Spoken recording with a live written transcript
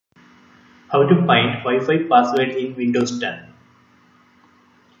How to find Wi-Fi password in Windows 10.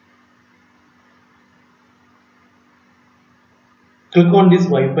 Click on this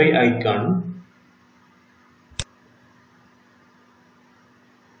Wi-Fi icon.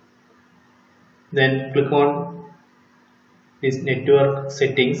 Then click on this network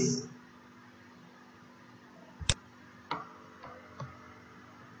settings.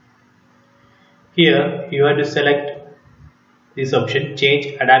 Here you have to select this option, change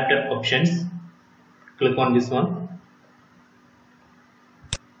adapter options. Click on this one.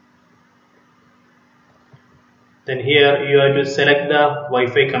 Then here you have to select the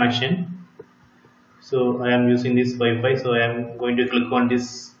Wi-Fi connection. So I am using this Wi-Fi, so I am going to click on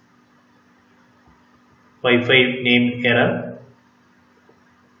this Wi-Fi name error.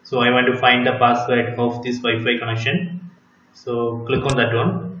 So I want to find the password of this Wi-Fi connection. So click on that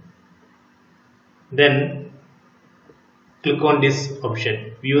one. Then click on this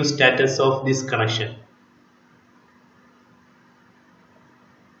option, view status of this connection.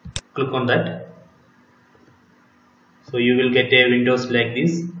 Click on that. So you will get a windows like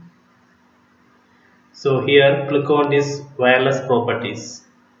this. So here click on this wireless properties.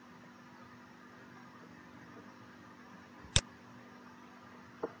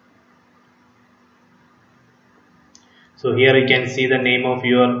 So here you can see the name of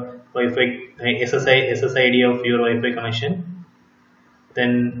your Wi-Fi SSID of your Wi-Fi connection.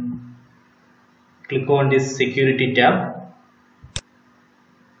 Then click on this security tab.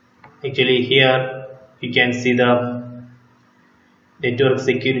 Actually here you can see the network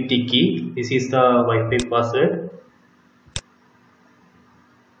security key. This is the Wi-Fi password.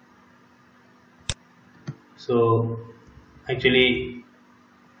 So actually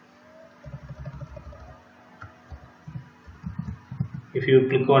if you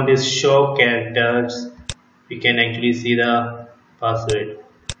click on this show characters, you can actually see the password.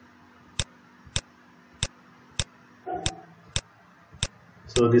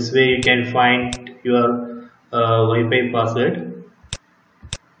 So this way you can find your Wi-Fi password.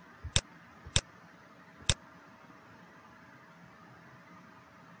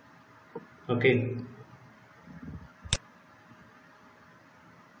 Okay.